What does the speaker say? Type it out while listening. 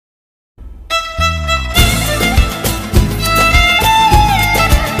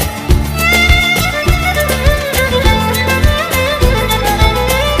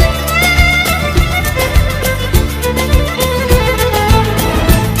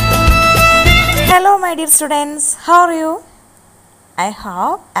my dear students, how are you? I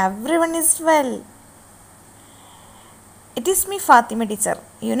hope everyone is well. It is me Fatima teacher,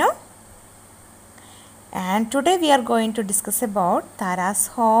 and today we are going to discuss about Tara's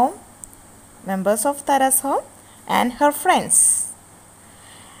home, members of Tara's home and her friends.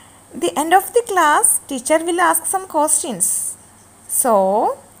 The end of the class, teacher will ask some questions. So,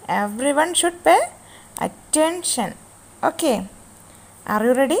 everyone should pay attention. Okay, are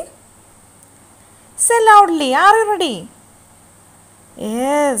you ready? Say loudly, are you ready?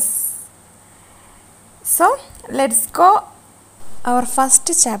 Yes. So, let's go. Our first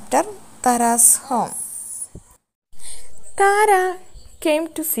chapter, Tara's home. Tara came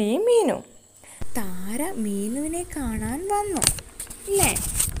to see Meenu. Tara മീനുവിനെ കാണാൻ വന്നു അല്ലേ?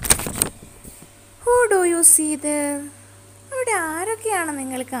 Who do you see there? അവിടെ ആരൊക്കെയാണ്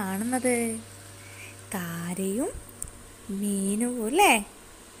നിങ്ങൾ കാണുന്നത്? താരയും മീനുവും അല്ലേ?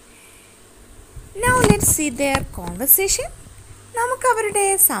 Now let's see their conversation. നമുക്ക് അവരുടെ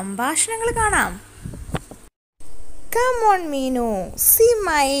സംഭാഷണങ്ങൾ കാണാം. Come on Meenu, see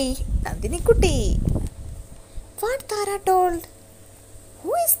my നന്ദിനിക്കുട്ടി. What Tara told?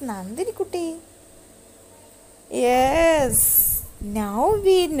 Who is നന്ദിനിക്കുട്ടി? Yes, now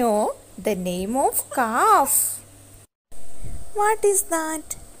we know the name of calf. What is that?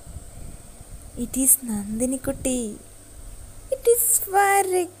 It is നന്ദിനിക്കുട്ടി. It is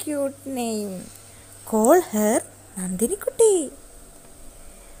very cute name. Call her നന്ദിനിക്കുട്ടി.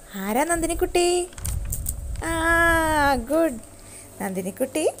 ആരാ നന്ദിനിക്കുട്ടി? Good.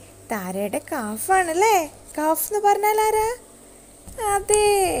 നന്ദിനിക്കുട്ടി താരയുടെ കാഫാണല്ലേ? Calf എന്ന് പറഞ്ഞാൽ ആരാ? അതെ,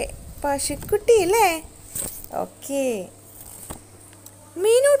 പശുക്കുട്ടി അല്ലേ? Okay.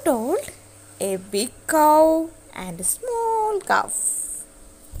 Meenu told A big cow and small calf.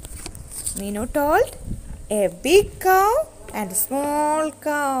 Meenu told A big cow and small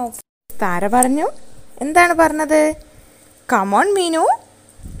calf. താര പറഞ്ഞു, എന്താണ് പറഞ്ഞത്? Come on Meenu,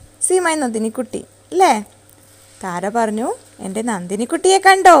 see my നന്ദിനിക്കുട്ടി അല്ലേ? താര പറഞ്ഞു, എൻ്റെ നന്ദിനിക്കുട്ടിയെ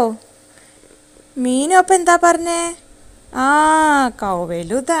കണ്ടോ? മീനു അപ്പം എന്താ പറഞ്ഞേ? കൗ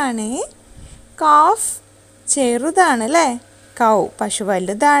വലുതാണ്, കാഫ് ചെറുതാണ് അല്ലേ? കൗ പശു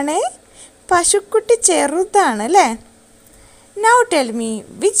വലുതാണ്, പശുക്കുട്ടി ചെറുതാണ് അല്ലേ? Now tell me,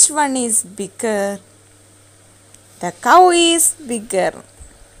 which one is bigger? The cow is bigger.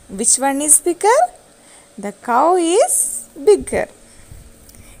 Which one is bigger? The cow is bigger.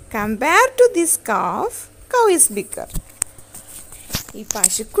 Compared to this calf, cow is bigger. ഈ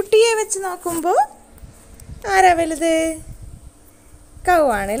പശുക്കുട്ടിയെ വെച്ച് നോക്കുമ്പോൾ ആരാ വലുത്? കൗ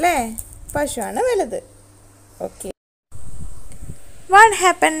ആണ് അല്ലേ? പശുവാണ് വലുത്. Okay. What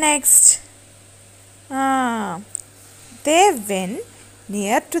happened next? They went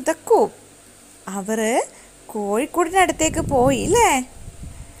near to the coop. അവർ കോഴിക്കൂടിനടുത്തേക്ക് പോയി അല്ലേ?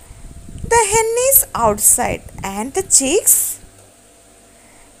 The hen is outside and the chicks,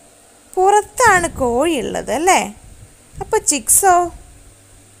 പുറത്താണ് കോഴിയുള്ളത് അല്ലേ? അപ്പോൾ ചിക്സോ,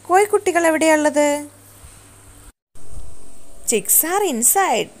 കോഴിക്കുട്ടികൾ എവിടെയുള്ളത്? Chicks are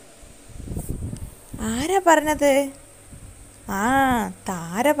inside. ആരാ പറഞ്ഞത്?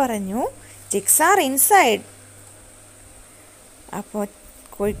 താര പറഞ്ഞു, ചിക്സ് ആർ ഇൻസൈഡ്. അപ്പോൾ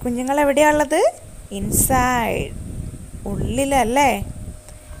കോഴിക്കുഞ്ഞുങ്ങൾ എവിടെയുള്ളത്? Inside, ഉള്ളിലല്ലേ?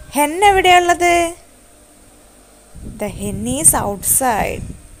 Hen എവിടെയുള്ളത്? The hen is outside.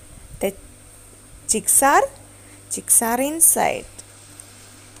 The chicks are inside.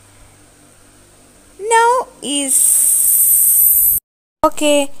 Now is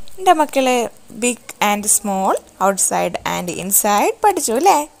okay. എൻ്റെ മക്കള് big and small, outside and inside പഠിച്ചു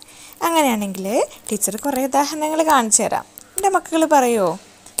അല്ലേ? അങ്ങനെയാണെങ്കിൽ ടീച്ചർ കുറേ ഉദാഹരണങ്ങൾ കാണിച്ചു തരാം. എൻ്റെ മക്കൾ പറയുമോ?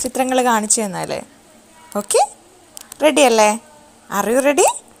 ചിത്രങ്ങൾ കാണിച്ചു തന്നാൽ. ഓക്കെ, റെഡി അല്ലേ? Are you ready?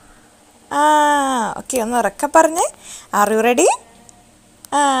 ഓക്കെ, ഒന്ന് ഉറക്കെ പറഞ്ഞ്. Are you ready?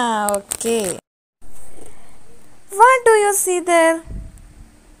 Okay. What do you see there?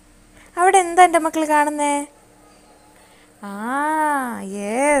 അവിടെ എന്താ എൻ്റെ മക്കൾ കാണുന്നേ?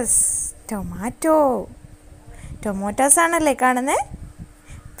 യെസ്, ടൊമാറ്റോസ് ആണല്ലേ കാണുന്നേ?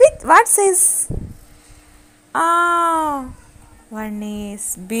 With what size? One is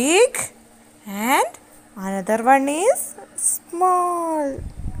big and another one is small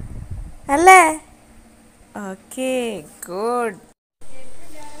അല്ലേ? Okay, good.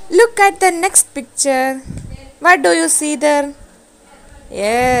 Look at the next picture. What do you see there?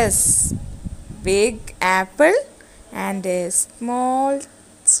 Yes, big apple and a small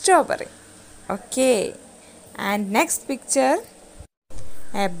strawberry. Okay, and next picture,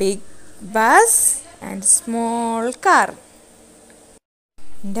 a big bus and small car.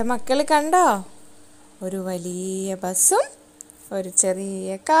 എൻ്റെ മക്കൾ കണ്ടോ? ഒരു വലിയ ബസ്സും ഒരു ചെറിയ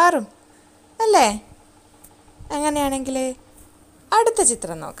കാറും അല്ലേ? അങ്ങനെയാണെങ്കിൽ അടുത്ത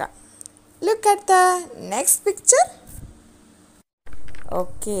ചിത്രം നോക്കാം. Look at the next picture.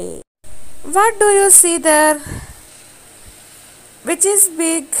 Okay. What do you see there? Which is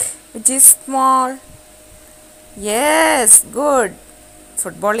big? Which is small? Yes, good.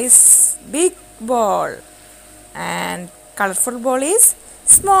 Football is big ball and colorful ball is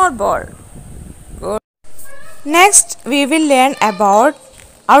small ball. Good. Next we will learn about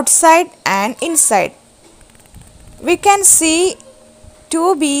outside and inside. We can see two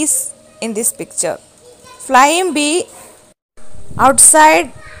bees in this picture. Flying bee outside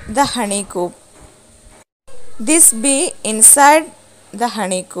the honeycomb. This bee inside the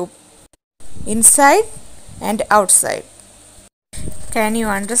honeycomb. Inside and outside. Can you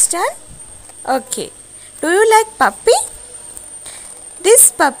understand? Okay. Do you like puppy? This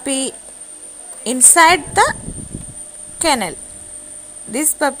puppy inside the kennel. This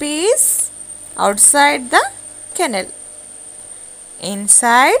puppy is outside the kennel.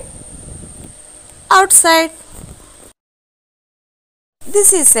 Inside, outside. This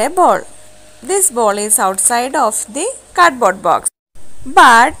is a ball. This ball is outside of the cardboard box.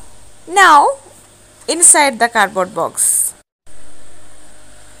 But now inside the cardboard box.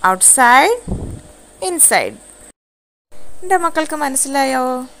 Outside, inside. എൻ്റെ മക്കൾക്ക് മനസ്സിലായോ?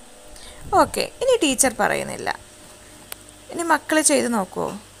 Okay, ഇനി teacher പറയുന്നില്ല. ഇനി മക്കൾ ചെയ്ത്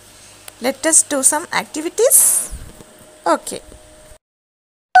നോക്കുമോ? Let us do some activities. Okay.